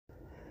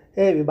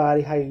Hey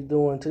everybody, how you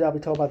doing? Today I'll be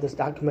talking about this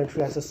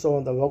documentary I just saw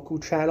on the Roku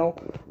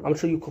channel. I'm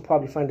sure you could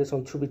probably find this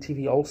on Tubi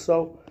TV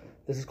also.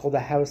 This is called the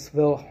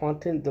Harrisville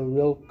Haunting, the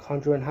real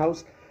Conjuring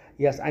house.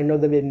 Yes, I know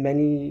there have been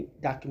many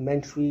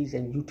documentaries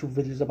and YouTube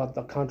videos about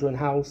the Conjuring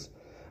house,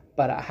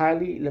 but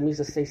let me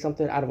just say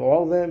something, out of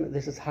all of them,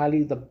 this is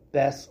highly the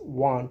best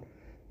one.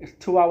 It's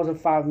 2 hours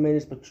and 5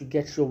 minutes, but you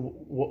get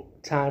your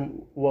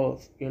time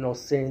worth,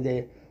 sitting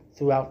there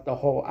throughout the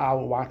whole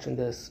hour watching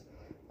this.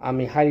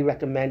 Highly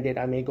recommended.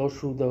 It goes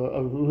through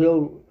the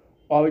real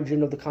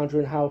origin of the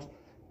Conjuring house,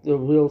 the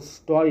real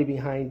story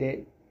behind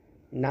it,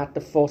 not the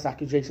false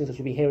accusations that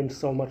you've been hearing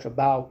so much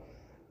about.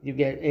 You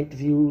get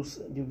interviews,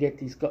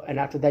 and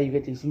after that you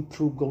get these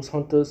YouTube ghost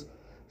hunters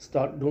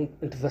start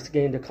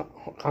investigating the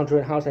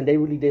Conjuring house, and they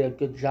really did a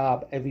good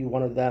job, every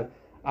one of them.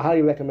 I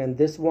highly recommend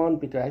this one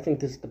because I think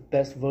this is the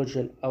best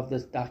version of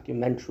this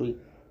documentary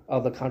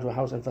of the Conjuring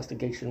house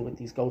investigation with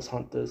these ghost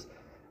hunters.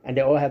 And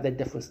they all have their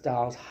different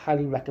styles.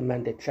 Highly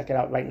recommend it. Check it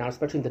out right now,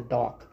 especially in the dark.